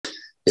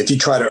If you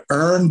try to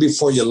earn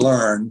before you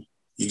learn,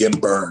 you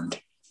get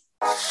burned.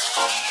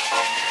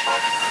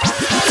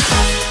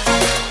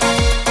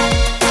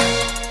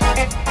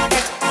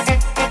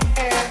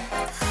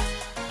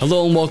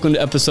 Hello and welcome to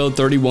episode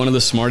 31 of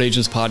the Smart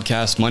Agents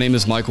Podcast. My name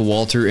is Michael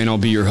Walter and I'll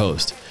be your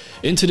host.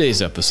 In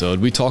today's episode,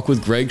 we talk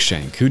with Greg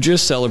Schenk, who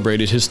just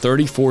celebrated his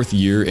 34th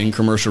year in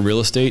commercial real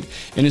estate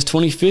and his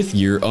 25th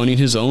year owning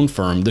his own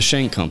firm, the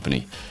Schenk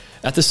Company.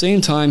 At the same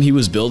time he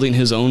was building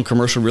his own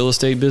commercial real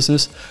estate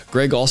business,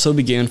 Greg also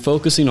began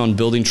focusing on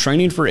building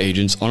training for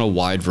agents on a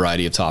wide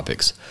variety of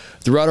topics.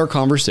 Throughout our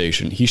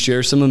conversation, he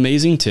shares some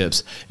amazing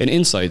tips and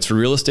insights for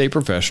real estate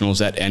professionals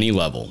at any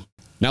level.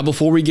 Now,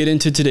 before we get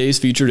into today's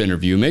featured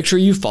interview, make sure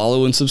you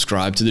follow and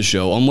subscribe to the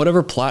show on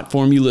whatever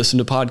platform you listen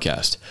to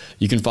podcasts.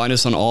 You can find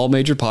us on all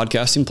major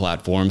podcasting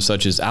platforms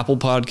such as Apple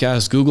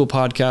Podcasts, Google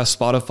Podcasts,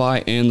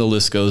 Spotify, and the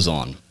list goes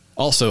on.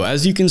 Also,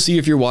 as you can see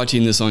if you're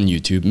watching this on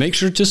YouTube, make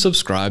sure to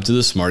subscribe to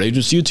the Smart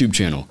Agents YouTube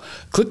channel.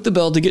 Click the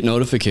bell to get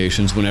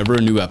notifications whenever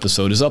a new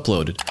episode is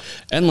uploaded.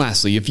 And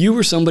lastly, if you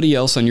or somebody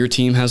else on your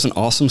team has an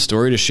awesome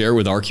story to share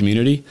with our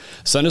community,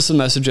 send us a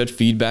message at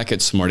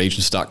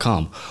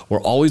feedback@smartagents.com.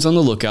 We're always on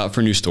the lookout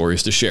for new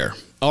stories to share.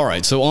 All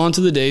right, so on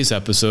to the day's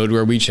episode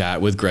where we chat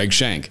with Greg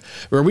Schenk,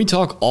 where we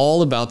talk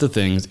all about the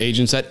things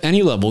agents at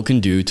any level can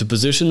do to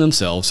position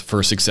themselves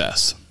for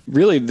success.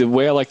 Really, the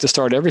way I like to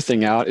start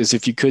everything out is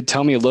if you could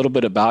tell me a little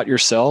bit about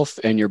yourself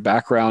and your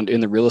background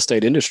in the real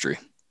estate industry.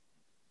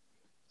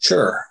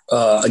 Sure.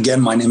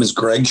 Again, my name is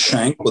Greg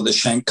Schenk with the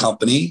Schenk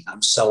Company.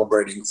 I'm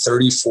celebrating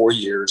 34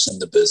 years in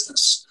the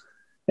business.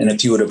 And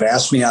if you would have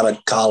asked me out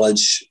of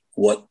college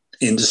what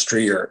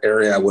industry or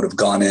area I would have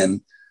gone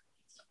in,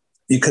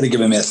 you could have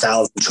given me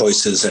 1,000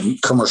 choices and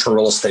commercial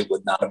real estate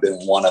would not have been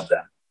one of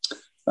them.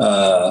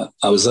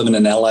 I was living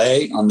in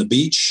LA on the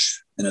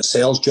beach in a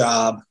sales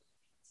job,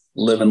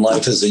 living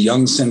life as a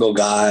young single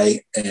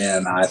guy.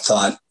 And I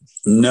thought,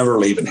 never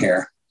leaving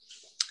here.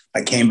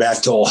 I came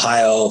back to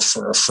Ohio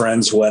for a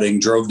friend's wedding,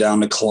 drove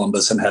down to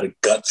Columbus and had a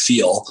gut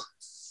feel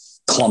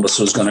Columbus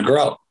was going to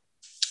grow.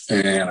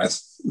 And I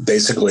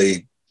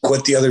basically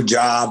quit the other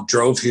job,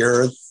 drove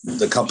here.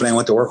 The company I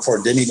went to work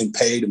for didn't even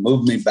pay to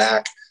move me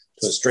back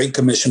to a straight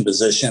commission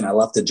position. I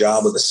left the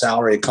job with a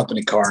salary, a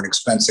company car, and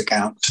expense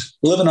account,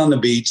 living on the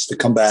beach to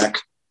come back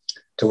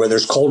to where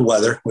there's cold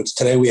weather, which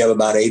today we have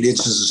about 8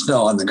 inches of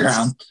snow on the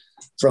ground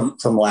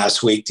from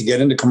last week, to get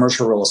into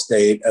commercial real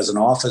estate as an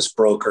office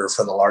broker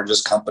for the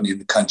largest company in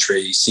the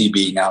country,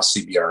 CB, now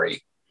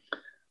CBRE.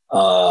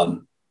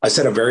 I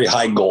set a very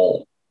high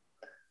goal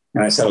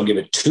and I said, I'll give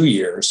it 2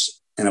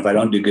 years. And if I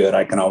don't do good,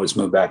 I can always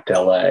move back to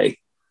LA.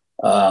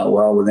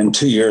 Well, within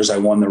 2 years, I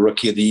won the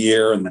Rookie of the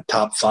Year and the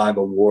Top 5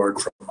 award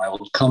from my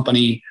old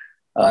company.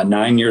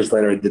 9 years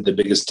later, I did the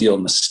biggest deal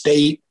in the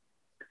state.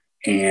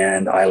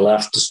 And I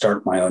left to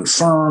start my own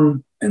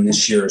firm. And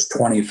this year is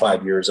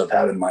 25 years of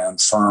having my own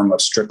firm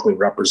of strictly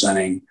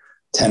representing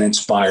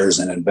tenants, buyers,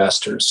 and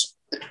investors.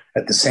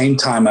 At the same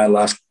time I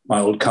left my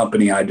old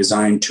company, I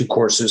designed 2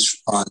 courses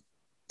on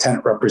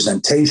tenant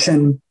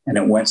representation, and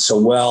it went so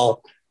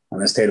well in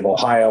the state of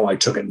Ohio. I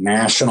took it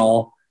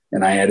national,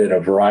 and I added a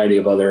variety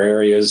of other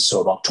areas.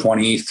 So about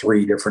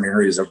 23 different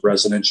areas of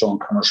residential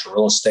and commercial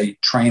real estate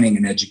training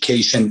and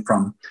education,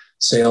 from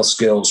sales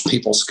skills,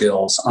 people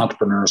skills,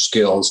 entrepreneur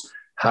skills,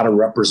 how to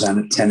represent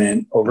a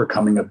tenant,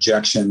 overcoming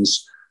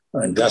objections,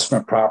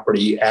 investment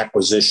property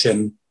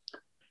acquisition,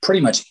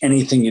 pretty much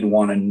anything you'd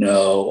want to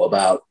know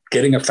about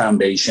getting a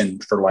foundation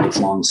for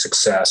lifelong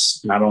success,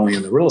 not only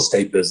in the real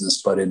estate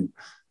business, but in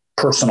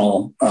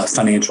personal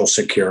financial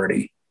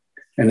security.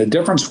 And the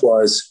difference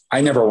was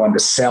I never wanted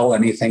to sell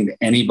anything to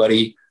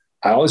anybody.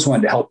 I always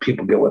wanted to help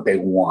people get what they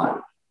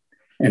want.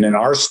 And in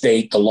our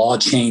state, the law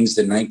changed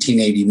in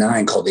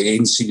 1989 called the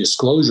Agency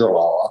Disclosure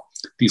Law.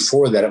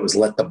 Before that, it was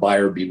let the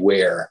buyer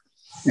beware.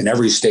 And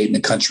every state in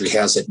the country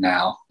has it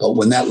now. But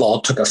when that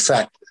law took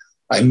effect,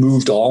 I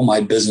moved all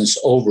my business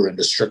over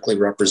into strictly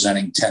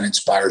representing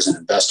tenants, buyers, and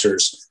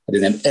investors. I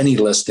didn't have any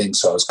listings,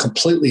 so I was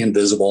completely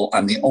invisible.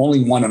 I'm the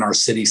only one in our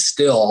city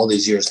still, all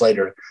these years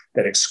later,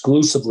 that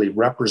exclusively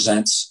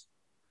represents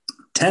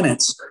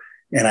tenants.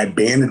 And I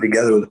banded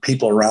together with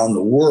people around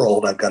the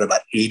world. I've got about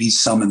 80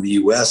 some in the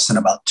US and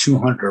about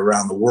 200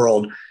 around the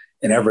world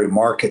in every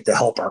market to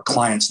help our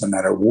clients, no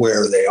matter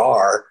where they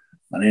are,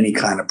 on any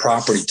kind of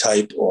property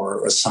type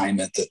or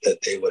assignment that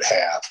they would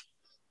have.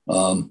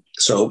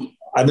 So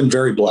I've been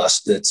very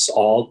blessed. It's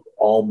all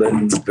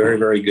been very,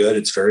 very good.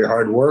 It's very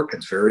hard work.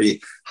 It's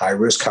very high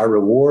risk, high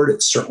reward.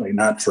 It's certainly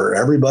not for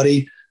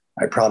everybody.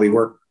 I probably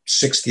worked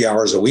 60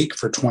 hours a week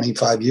for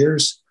 25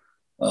 years.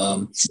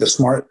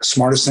 The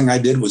smartest thing I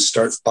did was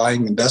start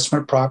buying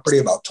investment property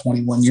about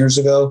 21 years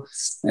ago.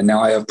 And now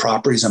I have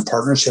properties and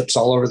partnerships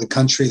all over the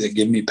country that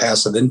give me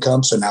passive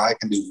income. So now I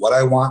can do what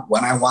I want,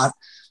 when I want,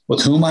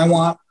 with whom I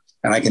want,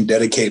 and I can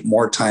dedicate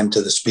more time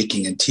to the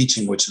speaking and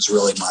teaching, which is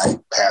really my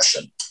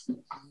passion.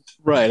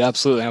 Right.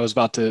 Absolutely. I was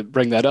about to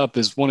bring that up.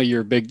 Is one of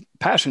your big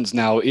passions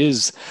now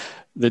is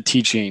the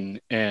teaching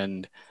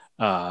and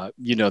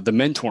the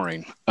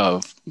mentoring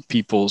of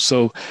people.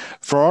 So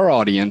for our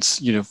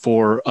audience,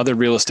 for other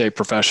real estate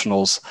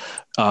professionals,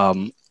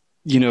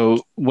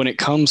 when it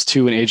comes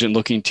to an agent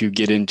looking to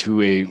get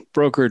into a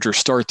brokerage or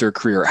start their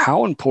career,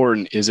 how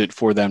important is it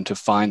for them to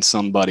find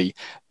somebody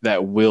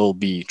that will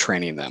be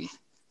training them?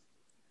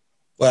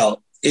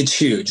 Well, it's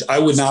huge. I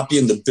would not be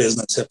in the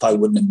business if I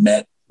wouldn't have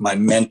met my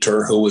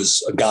mentor, who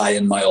was a guy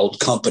in my old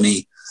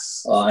company.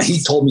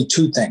 He told me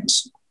two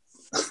things.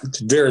 It's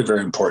very,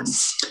 very important.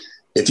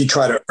 If you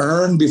try to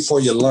earn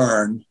before you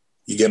learn,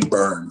 you get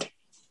burned.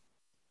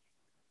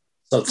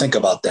 So think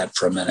about that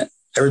for a minute.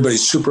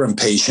 Everybody's super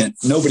impatient.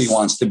 Nobody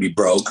wants to be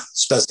broke,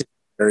 especially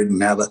if they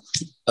didn't have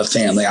a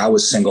family. I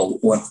was single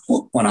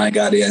when I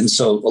got in,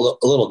 so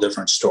a little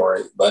different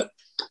story. But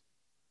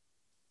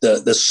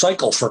the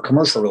cycle for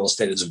commercial real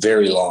estate is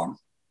very long.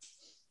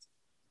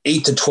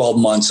 8 to 12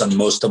 months on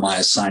most of my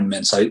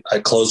assignments. I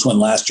closed one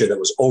last year that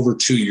was over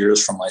 2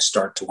 years from my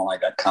start to when I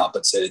got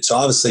compensated. So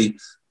obviously,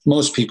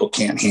 most people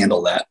can't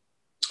handle that.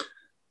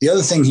 The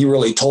other thing he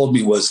really told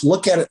me was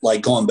look at it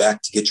like going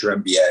back to get your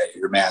MBA,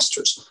 your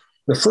master's.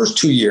 The first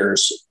 2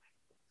 years,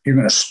 you're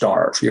going to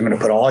starve. You're going to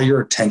put all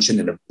your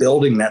attention into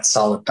building that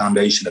solid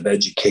foundation of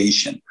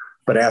education.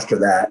 But after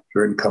that,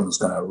 your income is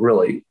going to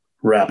really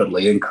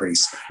rapidly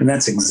increase. And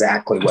that's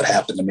exactly what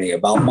happened to me.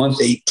 About month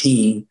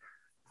 18,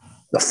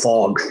 the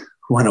fog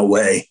went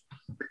away.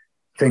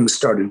 Things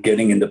started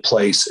getting into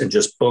place and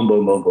just boom,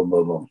 boom, boom, boom,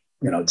 boom,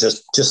 boom,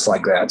 just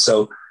like that.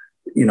 So,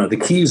 the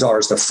keys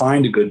is to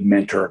find a good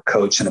mentor or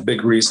coach. And a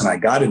big reason I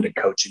got into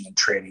coaching and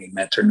training and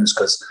mentoring is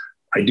because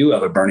I do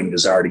have a burning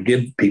desire to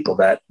give people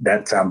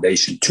that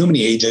foundation. Too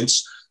many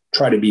agents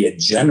try to be a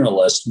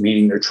generalist,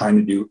 meaning they're trying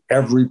to do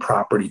every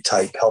property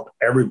type, help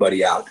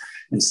everybody out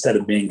instead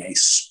of being a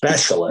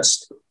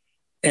specialist.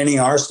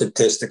 NAR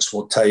statistics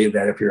will tell you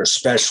that if you're a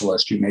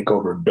specialist, you make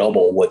over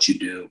double what you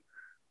do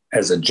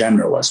as a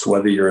generalist,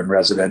 whether you're in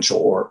residential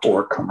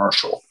or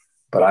commercial.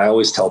 But I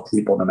always tell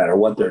people, no matter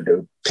what they're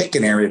doing, pick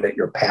an area that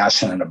you're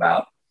passionate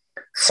about,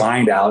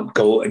 find out,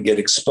 go and get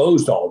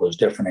exposed to all those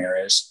different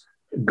areas,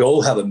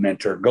 go have a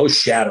mentor, go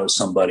shadow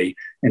somebody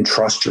and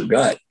trust your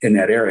gut in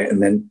that area,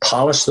 and then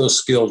polish those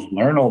skills,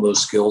 learn all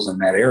those skills in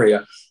that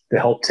area to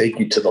help take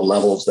you to the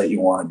levels that you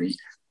want to be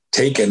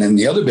taken. And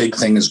the other big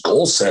thing is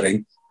goal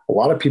setting. A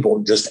lot of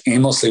people just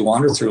aimlessly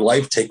wander through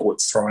life, take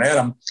what's thrown at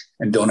them,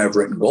 and don't have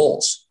written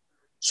goals.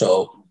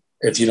 So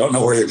if you don't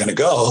know where you're going to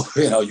go,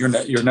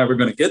 you're never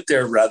going to get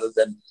there, rather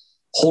than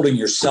holding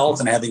yourself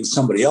and having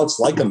somebody else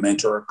like a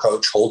mentor or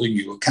coach holding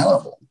you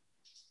accountable.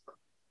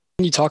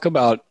 When you talk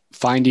about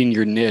finding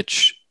your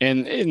niche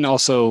and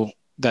also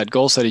that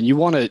goal setting, you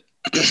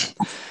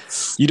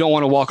don't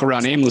want to walk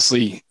around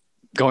aimlessly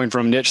going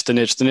from niche to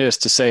niche to niche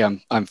to say,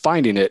 I'm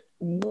finding it.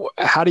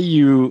 How do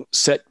you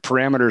set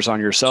parameters on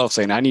yourself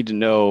saying, I need to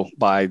know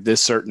by this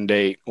certain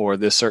date or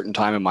this certain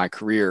time in my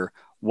career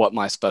what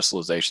my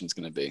specialization is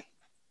going to be?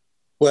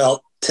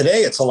 Well, today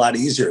it's a lot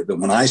easier than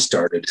when I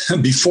started.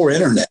 Before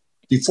internet,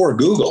 before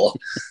Google,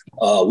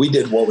 we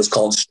did what was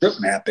called strip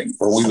mapping,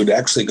 where we would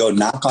actually go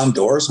knock on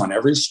doors on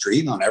every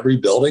street, on every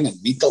building,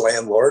 and meet the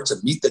landlords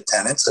and meet the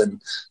tenants,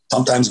 and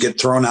sometimes get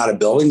thrown out of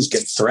buildings,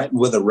 get threatened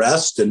with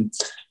arrest and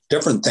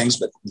different things.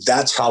 But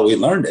that's how we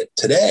learned it.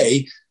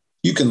 Today,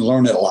 you can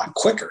learn it a lot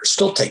quicker. It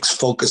still takes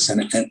focus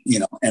and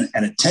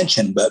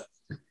attention, but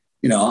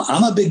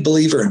I'm a big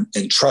believer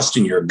in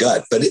trusting your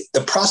gut, but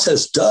the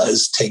process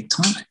does take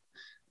time.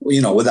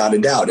 Without a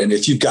doubt. And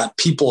if you've got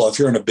people, if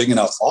you're in a big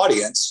enough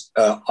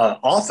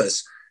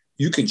office,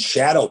 you can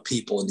shadow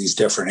people in these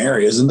different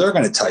areas, and they're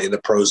going to tell you the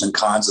pros and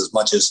cons as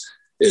much as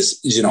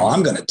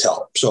I'm going to tell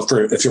them. So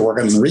if you're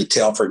working in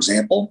retail, for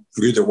example,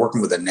 you're either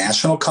working with a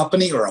national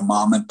company or a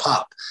mom and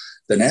pop.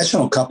 The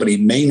national company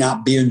may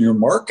not be in your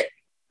market.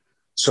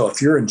 So if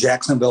you're in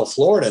Jacksonville,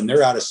 Florida, and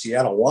they're out of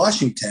Seattle,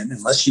 Washington,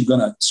 unless you're going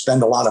to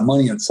spend a lot of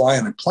money and fly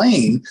on a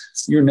plane,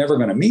 you're never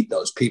going to meet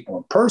those people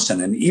in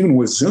person. And even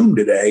with Zoom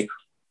today,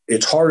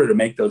 it's harder to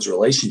make those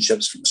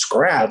relationships from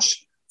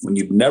scratch when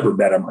you've never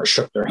met them or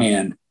shook their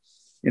hand,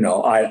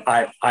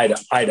 eye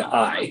to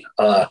eye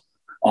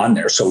on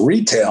there. So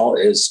retail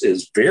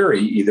is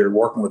very either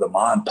working with a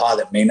mom and pop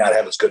that may not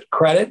have as good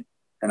credit.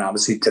 And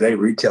obviously today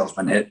retail's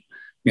been hit,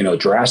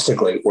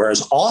 drastically.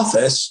 Whereas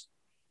office,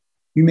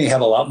 you may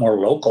have a lot more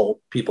local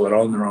people that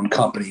own their own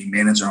company,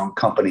 manage their own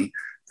company,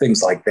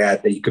 things like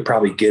that you could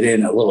probably get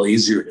in a little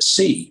easier to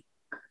see.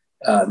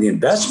 The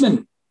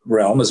investment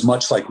realm is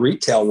much like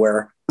retail,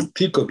 where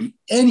people could be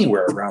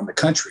anywhere around the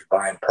country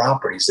buying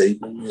properties.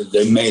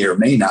 They may or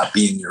may not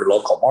be in your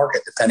local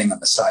market, depending on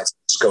the size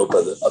and scope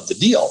of the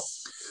deal.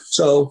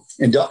 So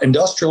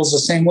industrial is the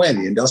same way.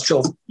 The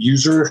industrial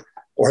user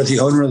or the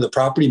owner of the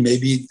property may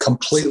be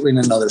completely in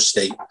another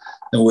state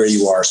than where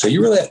you are. So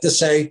you really have to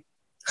say,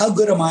 how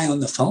good am I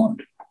on the phone?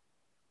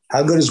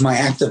 How good is my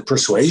active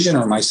persuasion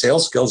or my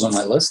sales skills and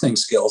my listening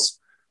skills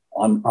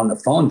on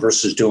the phone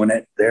versus doing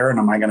it there? And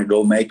am I going to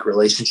go make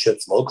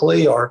relationships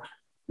locally, or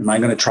am I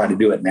going to try to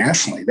do it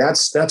nationally?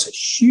 That's a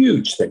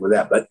huge thing with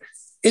that, but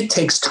it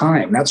takes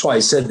time. That's why I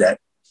said that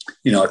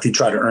if you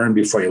try to earn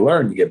before you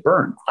learn, you get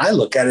burned. I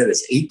look at it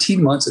as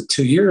 18 months to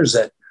 2 years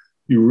that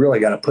you really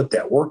got to put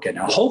that work in.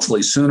 Now,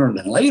 hopefully sooner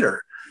than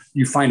later,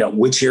 you find out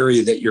which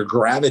area that you're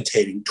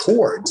gravitating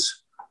towards,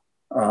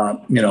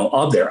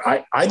 up there.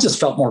 I just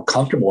felt more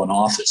comfortable in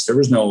office. There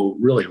was no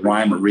really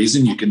rhyme or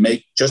reason. You can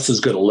make just as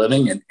good a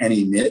living in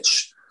any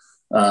niche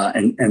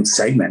and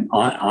segment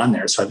on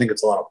there. So I think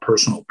it's a lot of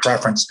personal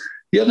preference.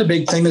 The other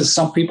big thing is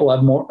some people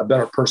have a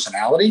better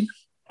personality.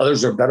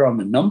 Others are better on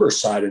the number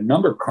side and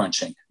number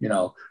crunching,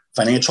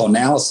 financial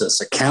analysis,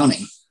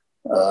 accounting.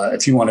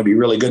 If you want to be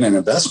really good in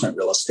investment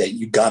real estate,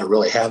 you've got to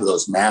really have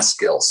those math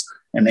skills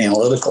and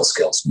analytical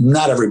skills.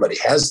 Not everybody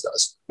has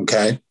those.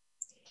 Okay.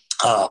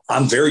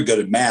 I'm very good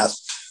at math.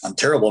 I'm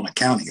terrible in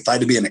accounting. If I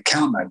had to be an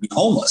accountant, I'd be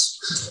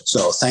homeless.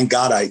 So thank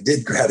God I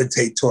did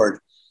gravitate toward,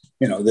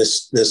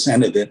 this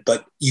end of it,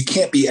 but you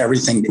can't be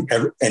everything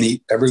to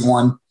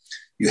everyone.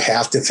 You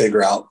have to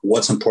figure out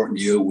what's important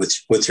to you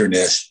with your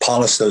niche,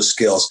 polish those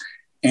skills,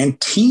 and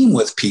team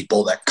with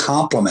people that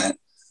complement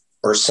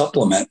or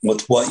supplement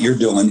with what you're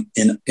doing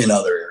in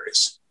other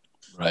areas.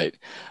 Right.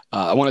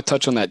 I want to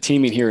touch on that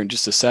teaming here in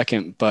just a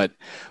second, but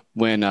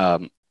when,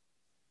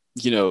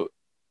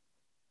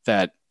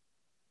 that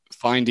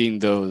finding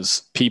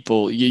those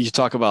people, you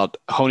talk about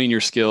honing your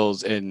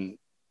skills and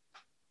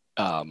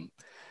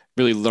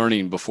really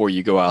learning before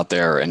you go out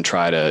there and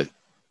try to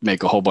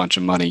make a whole bunch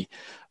of money.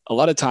 A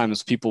lot of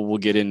times people will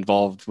get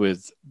involved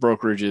with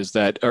brokerages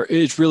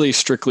it's really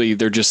strictly,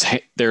 they're just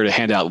there to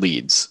hand out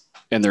leads,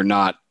 and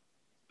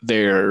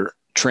they're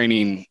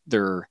training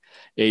their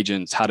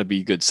agents how to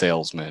be good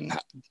salesmen,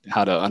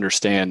 how to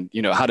understand,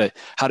 how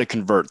to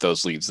convert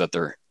those leads that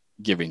they're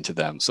giving to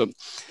them. So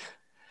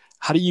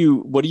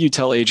what do you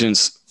tell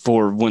agents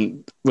for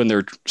when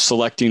they're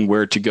selecting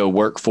where to go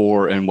work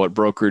for and what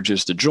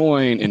brokerages to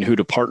join and who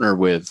to partner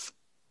with,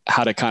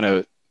 how to kind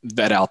of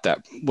vet out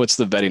what's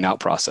the vetting out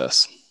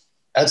process?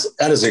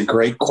 That is a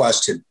great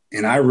question.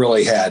 And I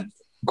really had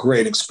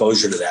great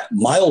exposure to that.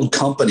 My old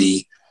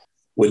company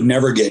would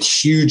never get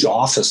huge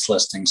office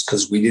listings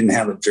because we didn't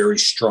have a very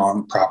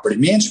strong property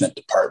management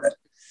department.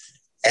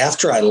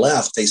 After I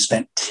left, they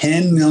spent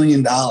 $10 million,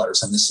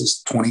 and this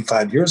is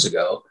 25 years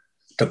ago,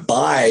 to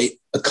buy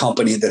a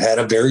company that had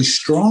a very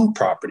strong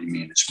property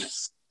management.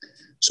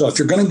 So if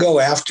you're going to go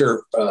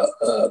after,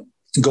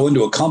 go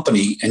into a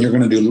company and you're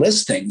going to do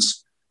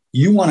listings,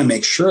 you want to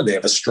make sure they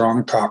have a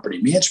strong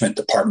property management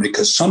department,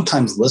 because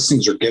sometimes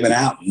listings are given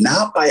out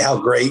not by how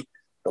great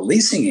the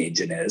leasing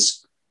agent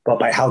is, but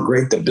by how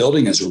great the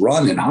building is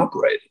run and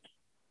operated.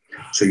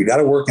 So you got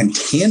to work in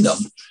tandem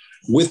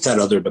with that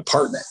other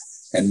department.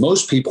 And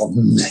most people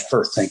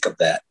never think of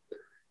that.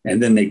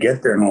 And then they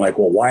get there and they're like,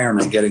 well, why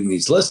aren't I getting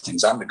these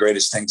listings? I'm the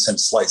greatest thing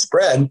since sliced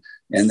bread.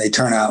 And they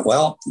turn out,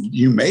 well,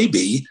 you may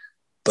be,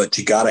 but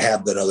you got to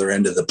have that other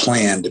end of the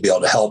plan to be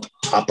able to help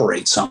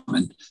operate something.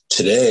 And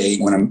today,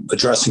 when I'm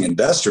addressing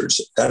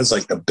investors, that is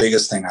like the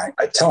biggest thing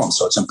I tell them.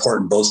 So it's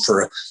important both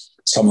for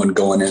someone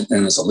going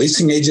in as a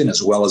leasing agent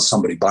as well as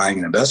somebody buying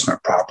an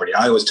investment property.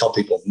 I always tell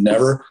people,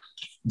 never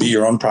be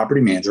your own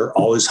property manager.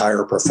 Always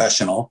hire a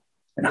professional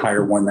and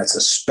hire one that's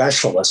a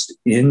specialist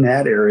in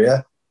that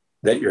area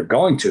that you're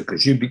going to,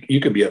 because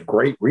you could be a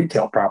great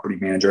retail property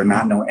manager and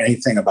not know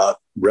anything about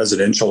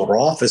residential or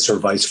office or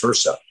vice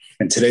versa.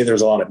 And today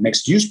there's a lot of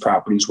mixed use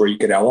properties where you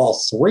could have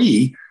all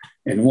three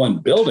in one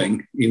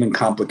building, even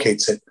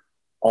complicates it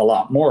a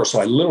lot more.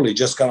 So I literally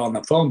just got on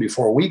the phone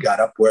before we got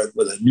up with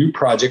a new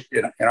project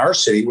in our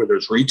city where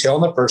there's retail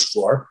on the first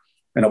floor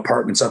and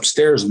apartments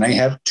upstairs. And they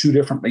have two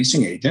different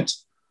leasing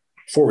agents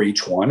for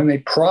each one. And they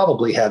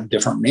probably have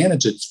different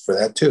managers for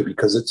that too,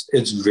 because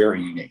it's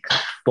very unique.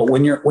 But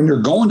when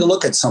you're going to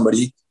look at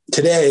somebody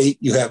today,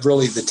 you have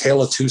really the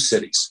tale of two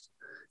cities.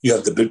 You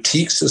have the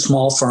boutiques, the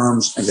small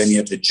firms, and then you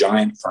have the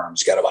giant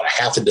firms. You got about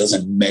a half a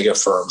dozen mega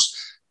firms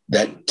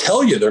that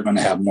tell you they're going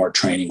to have more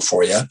training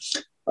for you.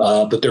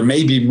 But there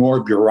may be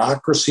more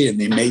bureaucracy and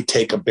they may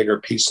take a bigger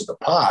piece of the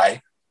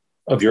pie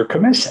of your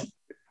commission.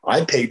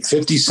 I paid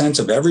 50 cents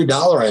of every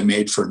dollar I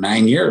made for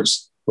 9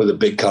 years with a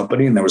big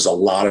company, and there was a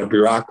lot of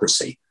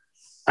bureaucracy.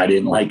 I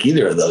didn't like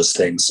either of those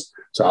things.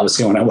 So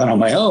obviously when I went on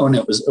my own,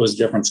 it was a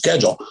different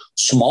schedule.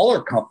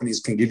 Smaller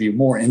companies can give you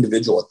more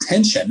individual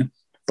attention,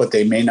 but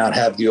they may not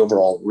have the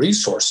overall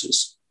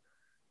resources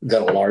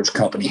that a large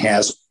company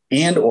has,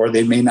 and or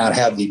they may not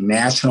have the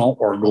national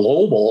or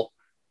global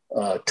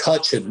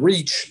touch and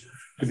reach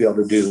to be able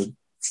to do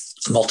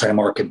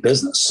multi-market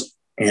business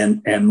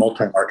and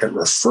multi-market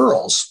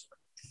referrals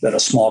that a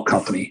small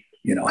company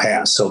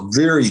has. So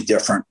very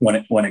different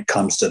when it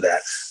comes to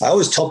that. I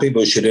always tell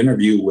people you should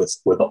interview with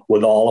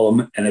all of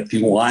them. And if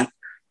you want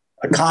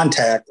a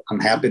contact, I'm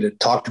happy to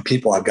talk to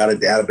people. I've got a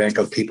data bank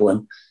of people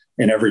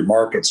in every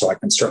market, so I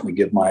can certainly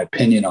give my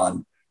opinion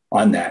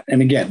on that.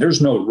 And again,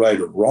 there's no right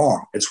or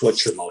wrong. It's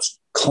what you're most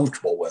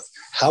comfortable with.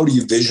 How do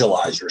you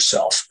visualize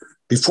yourself?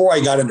 Before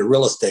I got into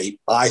real estate,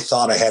 I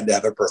thought I had to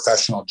have a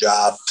professional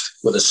job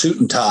with a suit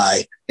and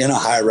tie in a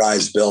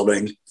high-rise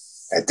building.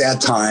 At that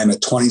time,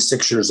 at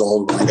 26 years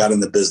old, when I got in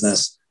the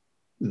business,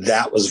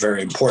 that was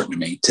very important to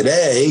me.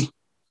 Today,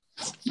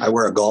 I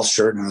wear a golf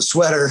shirt and a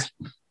sweater.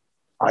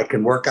 I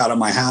can work out of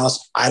my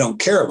house. I don't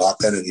care about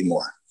that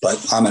anymore.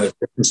 But I'm at a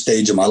different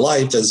stage of my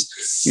life as,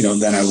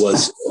 than I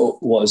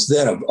was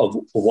then of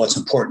what's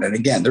important. And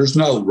again, there's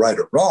no right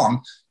or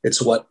wrong.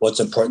 It's what's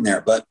important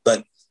there. But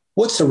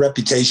what's the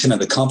reputation of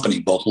the company,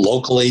 both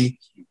locally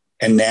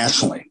and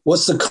nationally?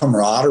 What's the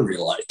camaraderie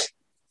like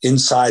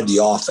inside the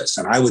office?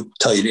 And I would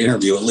tell you to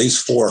interview at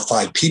least 4 or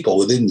 5 people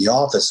within the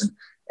office and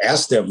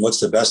ask them what's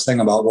the best thing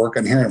about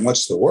working here and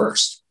what's the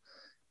worst.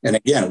 And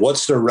again,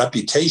 what's their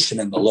reputation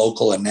in the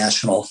local and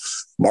national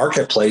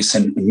marketplace,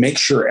 and make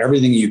sure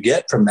everything you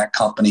get from that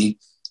company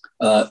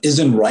is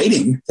in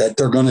writing that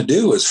they're going to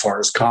do as far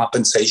as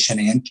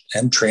compensation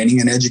and training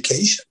and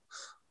education.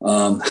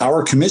 How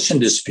are commission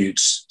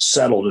disputes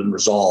settled and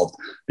resolved?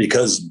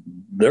 Because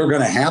they're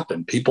going to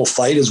happen. People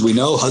fight, as we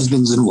know,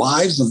 husbands and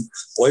wives and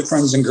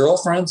boyfriends and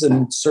girlfriends,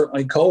 and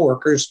certainly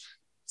coworkers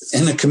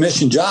in the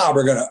commission job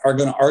are going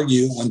to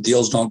argue when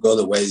deals don't go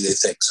the way they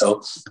think.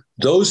 So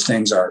those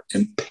things are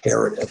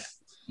imperative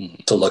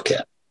to look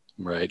at.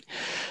 Right.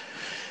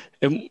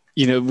 And,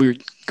 we're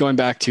going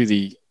back to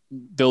the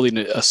building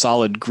a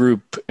solid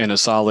group and a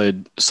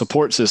solid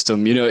support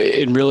system.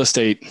 In real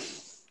estate,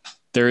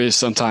 there is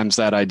sometimes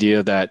that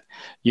idea that,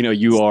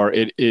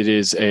 it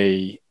is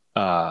a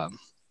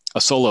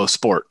solo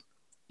sport.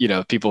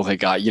 People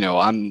think,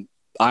 I'm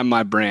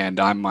my brand,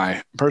 I'm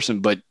my person,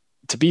 but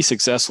to be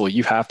successful,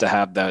 you have to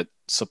have that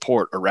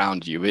support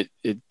around you.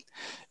 It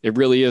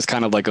really is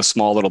kind of like a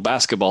small little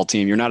basketball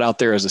team. You're not out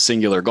there as a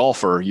singular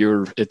golfer.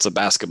 It's a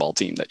basketball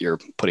team that you're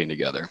putting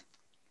together.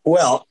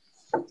 Well,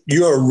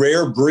 you're a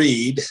rare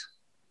breed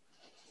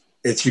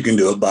if you can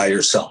do it by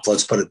yourself.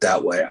 Let's put it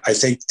that way. I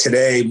think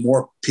today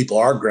more people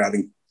are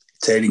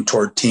gravitating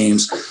toward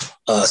teams,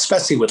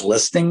 especially with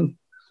listing,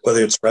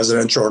 whether it's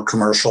residential or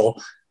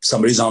commercial.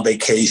 Somebody's on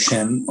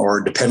vacation, or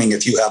depending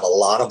if you have a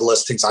lot of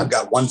listings. I've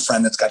got one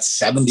friend that's got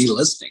 70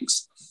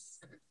 listings.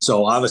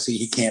 So obviously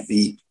he can't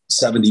be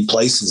 70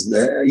 places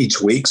there each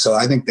week. So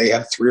I think they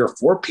have 3 or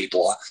 4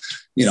 people,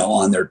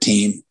 on their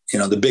team.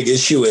 The big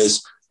issue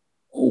is,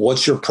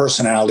 what's your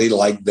personality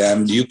like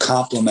them? Do you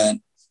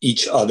complement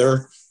each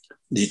other?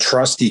 Do you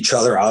trust each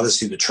other?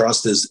 Obviously the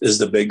trust is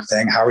the big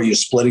thing. How are you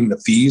splitting the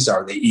fees?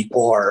 Are they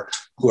equal, or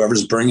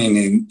whoever's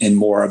bringing in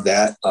more of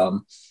that?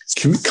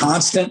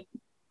 Constant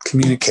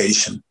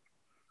communication,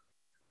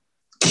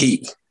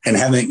 key. And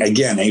having,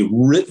 again, a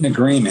written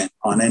agreement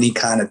on any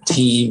kind of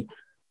team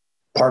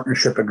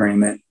partnership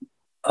agreement.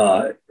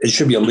 It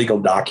should be a legal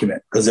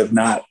document, because if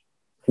not,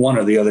 one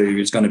or the other of you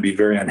is going to be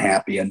very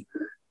unhappy in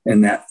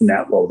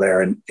that role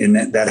there. And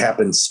that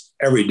happens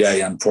every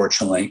day,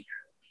 unfortunately,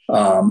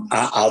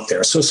 out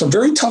there. So some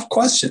very tough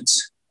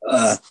questions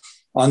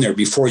on there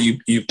before you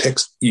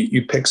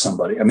pick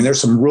somebody. I mean, there's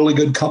some really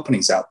good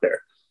companies out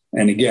there.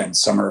 And again,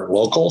 some are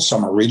local,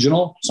 some are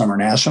regional, some are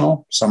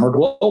national, some are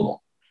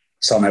global.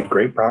 Some have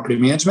great property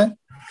management.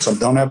 Some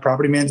don't have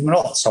property management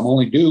at all. Some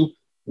only do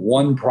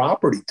one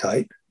property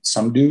type.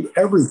 Some do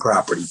every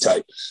property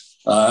type.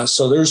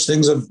 So there's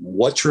things of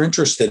what you're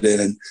interested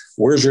in and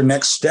where's your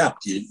next step.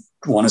 Do you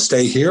want to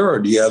stay here, or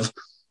do you have,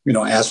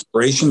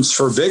 aspirations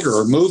for bigger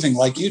or moving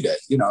like you did?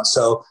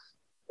 So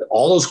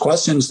all those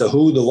questions, the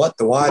who, the what,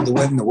 the why, the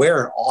when, the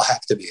where, all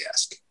have to be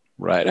asked.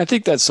 Right. I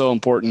think that's so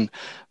important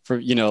for,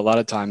 a lot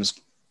of times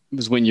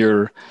is when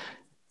you're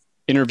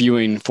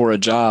interviewing for a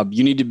job,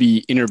 you need to be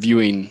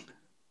interviewing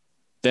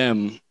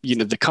them,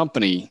 the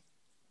company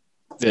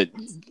that,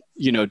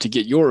 to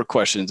get your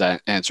questions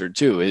answered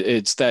too.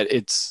 It's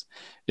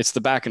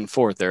the back and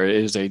forth there.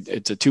 It's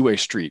a two-way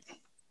street.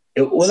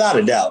 Without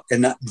a doubt.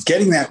 And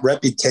getting that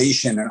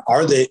reputation, and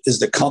is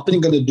the company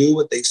going to do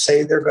what they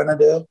say they're going to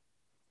do?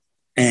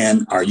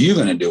 And are you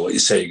going to do what you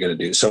say you're going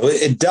to do? So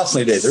it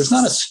definitely is. There's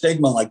not a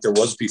stigma like there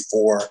was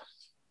before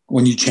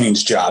when you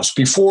changed jobs.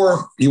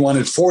 Before, you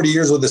wanted 40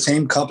 years with the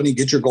same company,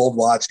 get your gold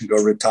watch and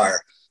go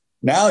retire.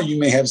 Now you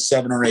may have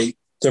 7 or 8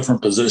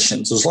 different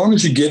positions. As long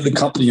as you give the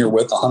company you're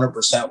with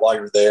 100% while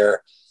you're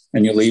there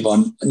and you leave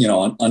on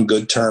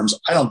good terms,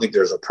 I don't think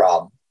there's a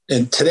problem.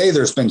 And today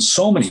there's been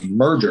so many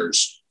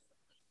mergers.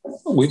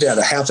 We've had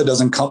a half a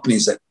dozen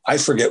companies that I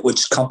forget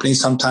which company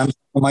sometimes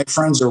my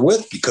friends are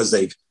with, because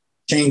they've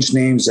changed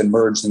names and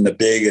merged, and the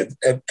big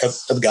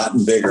have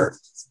gotten bigger.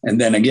 And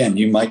then again,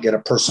 you might get a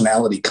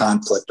personality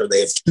conflict, or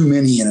they have too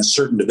many in a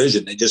certain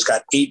division. They just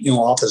got 8 new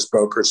office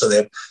brokers, so they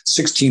have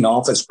 16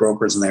 office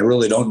brokers, and they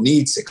really don't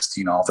need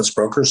 16 office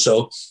brokers.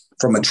 So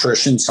from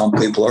attrition, some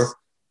people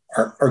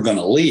are going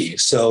to leave.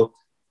 So,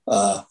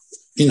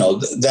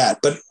 that.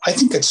 But I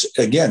think it's,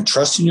 again,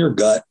 trusting your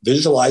gut,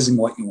 visualizing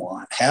what you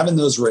want, having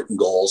those written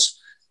goals,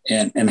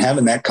 and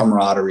having that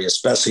camaraderie,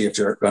 especially if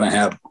you're going to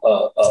have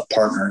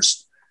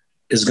partners,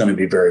 is going to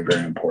be very,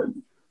 very important.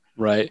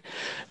 Right.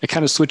 And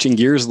kind of switching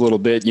gears a little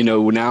bit,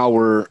 now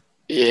we're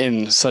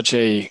in such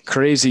a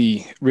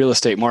crazy real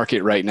estate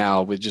market right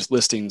now with just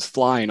listings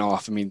flying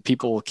off. I mean,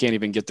 people can't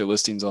even get their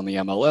listings on the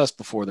MLS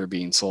before they're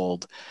being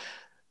sold.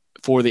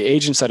 For the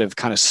agents that have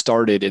kind of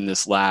started in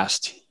this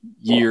last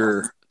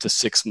year to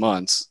 6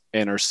 months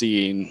and are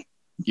seeing,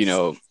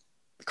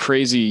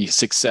 crazy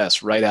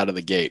success right out of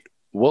the gate,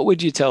 what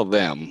would you tell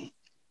them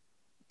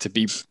to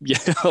be,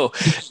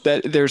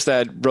 that there's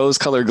that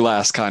rose-colored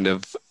glass kind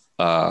of,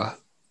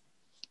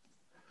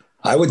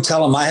 I would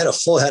tell them I had a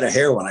full head of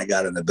hair when I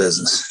got in the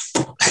business.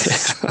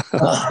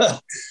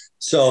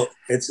 So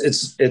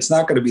it's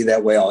not going to be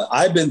that way.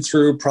 I've been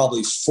through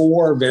probably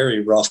 4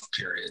 very rough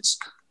periods.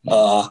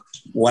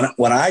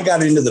 When I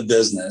got into the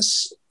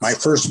business, my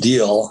first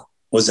deal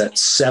was at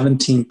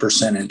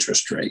 17%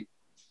 interest rate.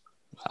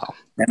 Wow.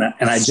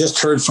 And I just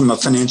heard from a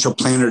financial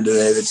planner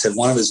today that said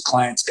one of his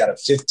clients got a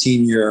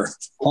 15-year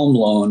home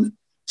loan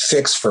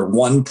fixed for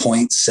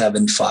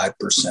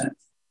 1.75%.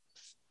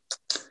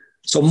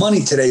 So money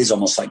today is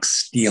almost like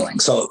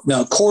stealing. So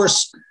now, of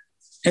course,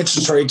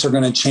 interest rates are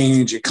going to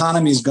change.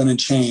 Economy is going to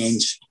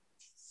change.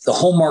 The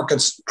home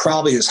market's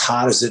probably as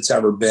hot as it's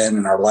ever been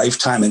in our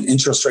lifetime, and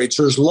interest rates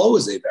are as low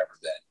as they've ever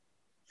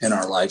been in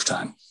our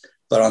lifetime.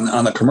 But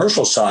on the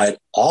commercial side,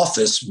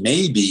 office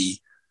may be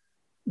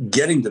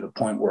getting to the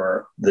point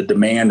where the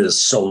demand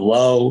is so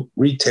low.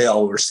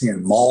 Retail, we're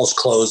seeing malls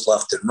closed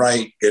left and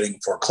right, getting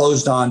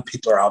foreclosed on.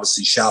 People are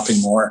obviously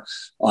shopping more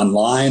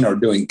online or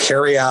doing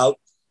carry out.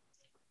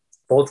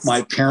 Both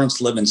my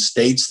parents live in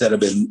states that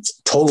have been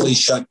totally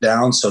shut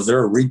down. So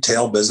their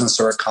retail business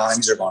or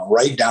economies are going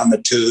right down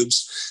the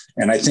tubes.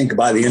 And I think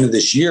by the end of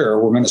this year,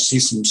 we're going to see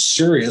some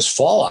serious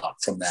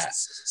fallout from that.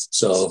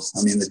 So,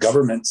 I mean, the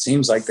government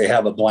seems like they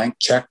have a blank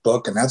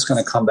checkbook, and that's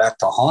going to come back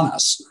to haunt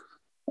us,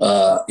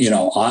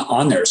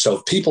 on there.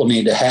 So people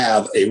need to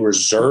have a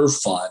reserve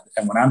fund.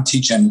 And when I'm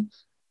teaching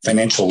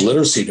financial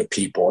literacy to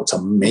people, it's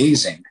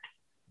amazing.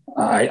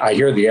 I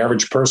hear the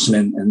average person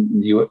in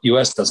the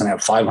U.S. doesn't have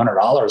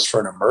 $500 for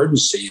an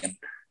emergency. And,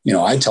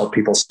 I tell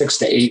people 6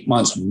 to 8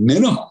 months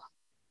minimum,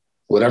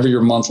 whatever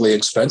your monthly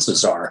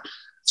expenses are,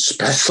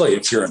 especially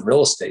if you're in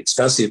real estate,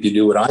 especially if you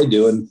do what I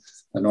do. And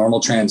a normal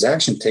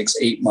transaction takes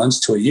 8 months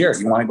to a year.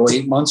 You want to go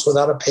 8 months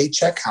without a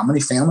paycheck? How many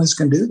families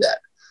can do that?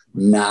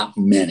 Not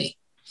many.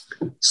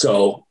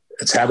 So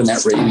it's having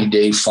that rainy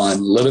day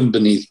fund, living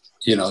beneath,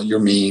 your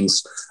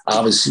means,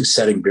 obviously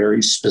setting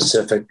very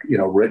specific,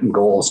 written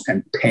goals,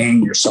 and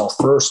paying yourself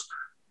first.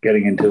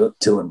 Getting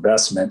into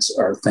investments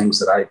are things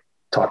that I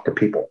talk to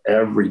people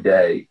every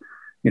day,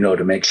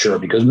 to make sure,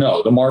 because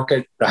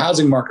the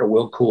housing market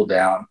will cool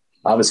down.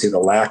 Obviously the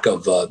lack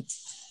of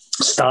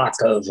stock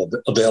of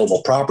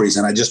available properties.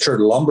 And I just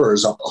heard lumber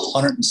is up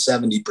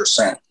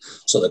 170%.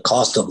 So the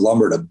cost of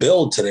lumber to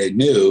build today,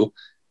 new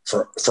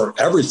for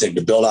everything,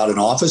 to build out an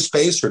office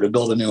space or to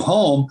build a new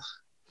home,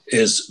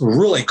 is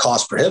really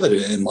cost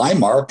prohibitive. In my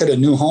market, a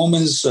new home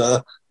is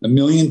 $1.2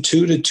 million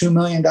to $2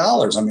 million.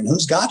 I mean,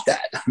 who's got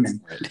that? I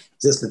mean,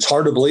 it's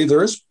hard to believe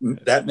there is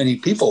that many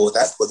people with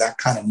that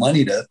kind of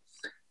money to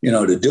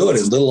do it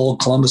in little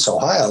old Columbus,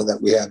 Ohio,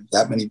 that we have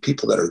that many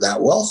people that are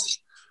that wealthy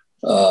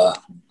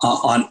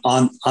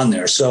on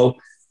there. So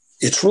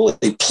it's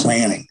really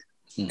planning,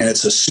 and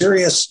it's a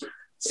serious,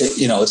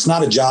 it's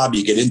not a job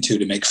you get into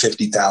to make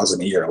 $50,000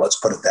 a year. Let's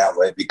put it that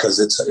way, because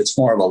it's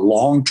more of a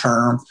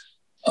long-term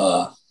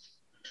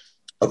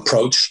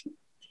approach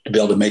to be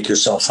able to make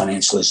yourself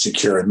financially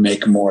secure and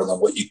make more than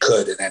what you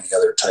could in any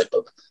other type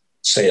of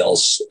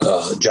sales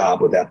job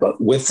with that. But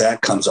with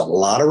that comes a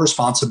lot of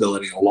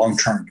responsibility, a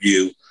long-term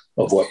view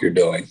of what you're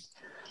doing.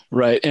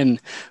 Right. And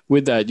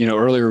with that,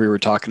 earlier we were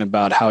talking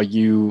about how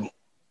you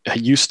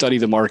study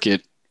the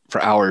market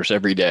for hours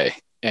every day.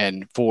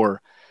 And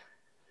to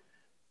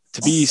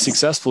be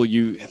successful,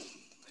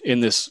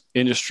 in this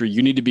industry,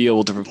 you need to be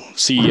able to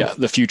see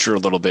the future a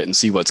little bit and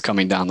see what's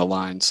coming down the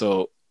line.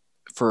 So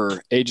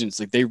for agents,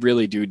 they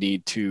really do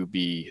need to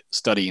be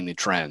studying the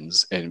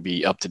trends and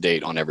be up to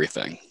date on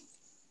everything.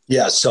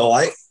 Yeah. So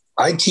I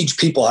teach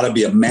people how to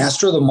be a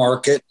master of the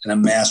market and a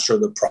master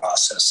of the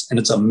process. And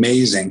it's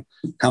amazing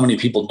how many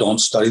people don't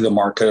study the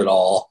market at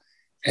all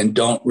and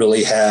don't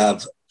really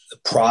have the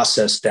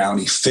process down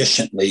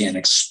efficiently and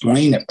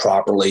explain it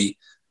properly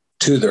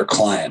to their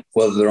client,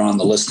 whether they're on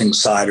the listing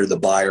side or the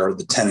buyer or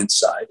the tenant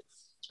side.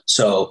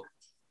 So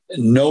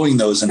knowing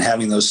those and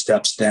having those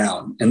steps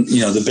down. And,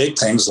 the big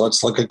things,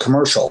 let's look at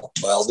commercial.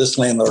 Well, this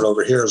landlord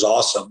over here is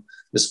awesome.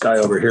 This guy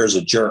over here is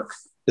a jerk.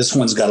 This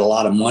one's got a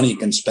lot of money,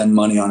 can spend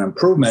money on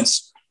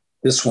improvements.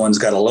 This one's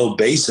got a low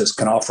basis,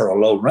 can offer a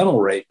low rental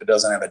rate, but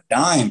doesn't have a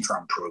dime for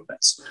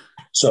improvements.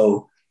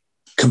 So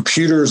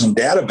computers and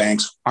data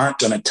banks aren't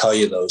going to tell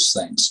you those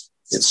things.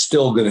 It's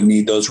still going to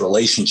need those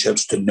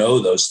relationships to know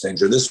those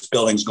things. Or this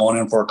building's going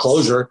in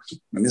foreclosure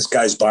and this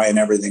guy's buying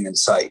everything in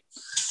sight.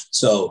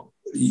 So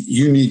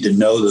you need to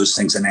know those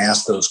things and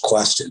ask those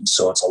questions.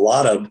 So it's a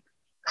lot of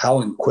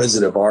how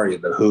inquisitive are you,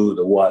 the who,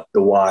 the what,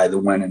 the why, the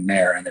when, and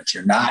there. And if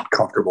you're not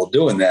comfortable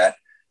doing that,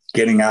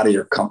 getting out of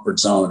your comfort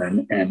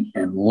zone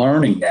and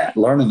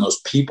learning those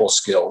people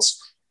skills.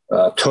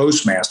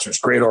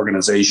 Toastmasters, great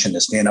organization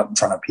to stand up in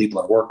front of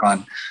people and work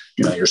on,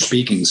 your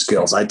speaking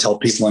skills. I tell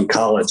people in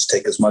college,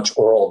 take as much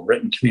oral and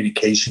written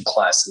communication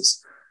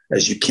classes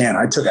as you can.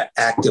 I took an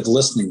active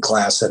listening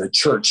class at a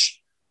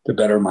church to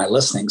better my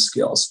listening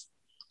skills.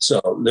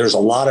 So there's a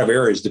lot of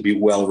areas to be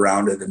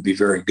well-rounded and be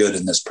very good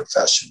in this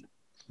profession.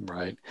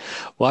 Right.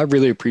 Well, I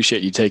really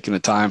appreciate you taking the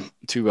time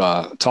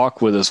to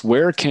talk with us.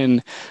 Where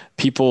can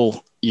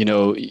people,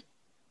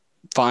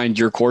 find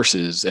your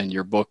courses and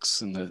your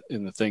books and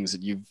the things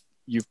that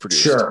you've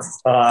produced? Sure.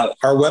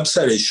 Our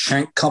website is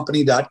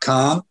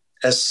schenkcompany.com,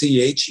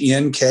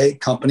 SCHENK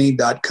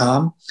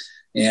company.com.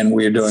 And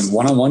we're doing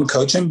one-on-one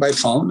coaching by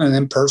phone and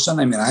in person.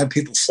 I mean, I have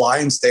people fly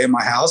and stay in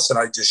my house, and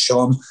I just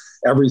show them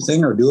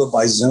everything, or do it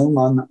by Zoom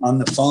on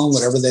the phone,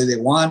 whatever they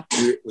want.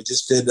 We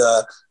just did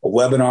a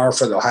webinar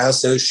for the Ohio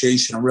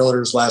Association of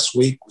Realtors last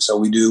week. So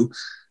we do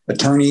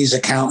attorneys,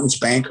 accountants,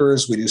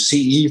 bankers. We do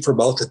CE for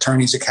both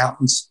attorneys,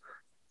 accountants,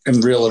 and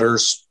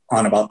realtors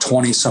on about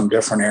 20 some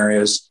different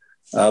areas.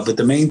 But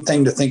the main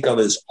thing to think of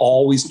is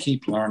always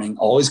keep learning,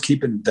 always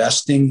keep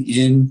investing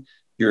in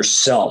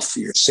yourself,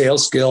 your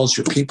sales skills,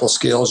 your people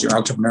skills, your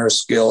entrepreneur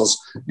skills,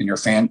 and your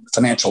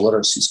financial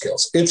literacy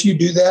skills. If you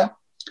do that,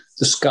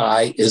 the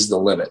sky is the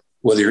limit,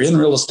 whether you're in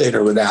real estate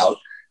or without.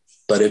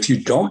 But if you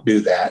don't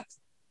do that,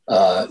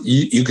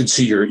 you could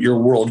see your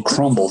world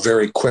crumble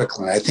very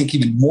quickly. And I think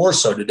even more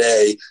so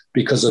today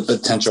because of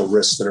potential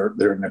risks that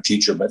are in the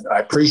future. But I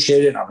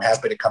appreciate it. I'm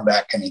happy to come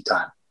back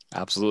anytime.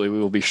 Absolutely. We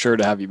will be sure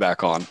to have you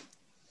back on.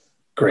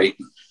 Great.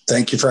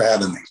 Thank you for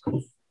having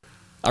me.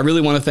 I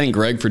really want to thank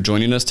Greg for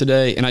joining us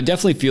today, and I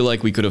definitely feel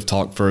like we could have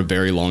talked for a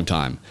very long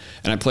time,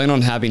 and I plan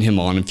on having him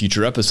on in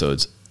future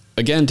episodes.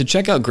 Again, to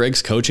check out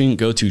Greg's coaching,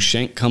 go to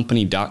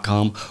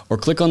schenkcompany.com or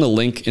click on the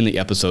link in the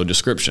episode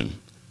description.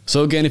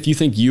 So again, if you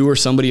think you or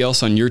somebody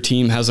else on your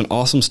team has an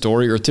awesome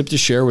story or tip to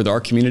share with our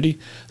community,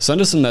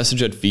 send us a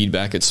message at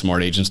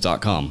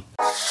feedback@smartagents.com.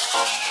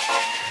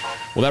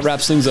 Well, that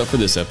wraps things up for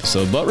this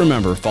episode, but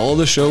remember, follow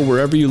the show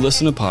wherever you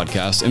listen to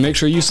podcasts and make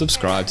sure you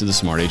subscribe to the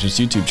Smart Agents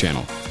YouTube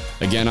channel.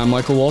 Again, I'm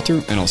Michael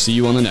Walter, and I'll see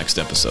you on the next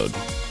episode.